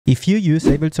If you use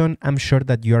Ableton, I'm sure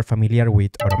that you are familiar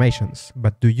with automations,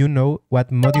 but do you know what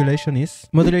modulation is?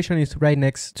 Modulation is right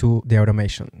next to the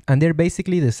automation, and they're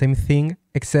basically the same thing,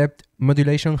 except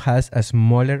modulation has a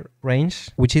smaller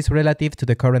range, which is relative to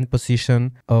the current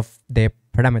position of the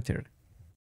parameter.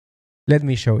 Let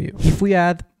me show you. If we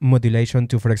add modulation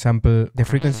to, for example, the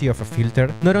frequency of a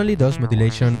filter, not only does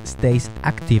modulation stays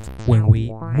active when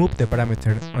we move the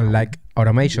parameter, unlike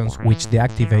automations which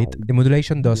deactivate, the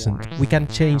modulation doesn't. We can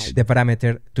change the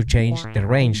parameter to change the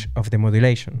range of the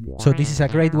modulation. So this is a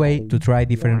great way to try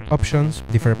different options,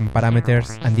 different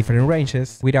parameters and different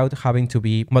ranges without having to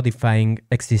be modifying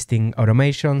existing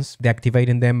automations,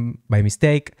 deactivating them by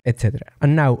mistake, etc.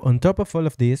 And now, on top of all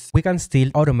of this, we can still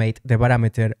automate the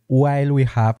parameter while we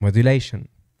have modulation.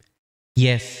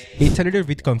 Yes, it's a little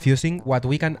bit confusing. What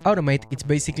we can automate is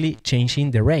basically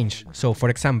changing the range. So for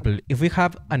example, if we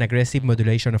have an aggressive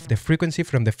modulation of the frequency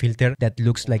from the filter that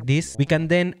looks like this, we can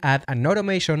then add an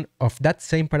automation of that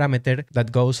same parameter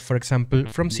that goes, for example,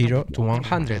 from 0 to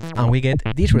 100, and we get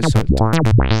this result. The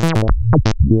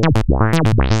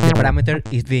parameter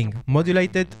is being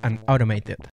modulated and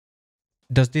automated.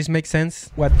 Does this make sense?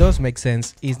 What does make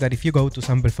sense is that if you go to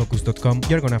samplefocus.com,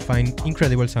 you're gonna find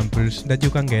incredible samples that you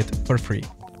can get for free.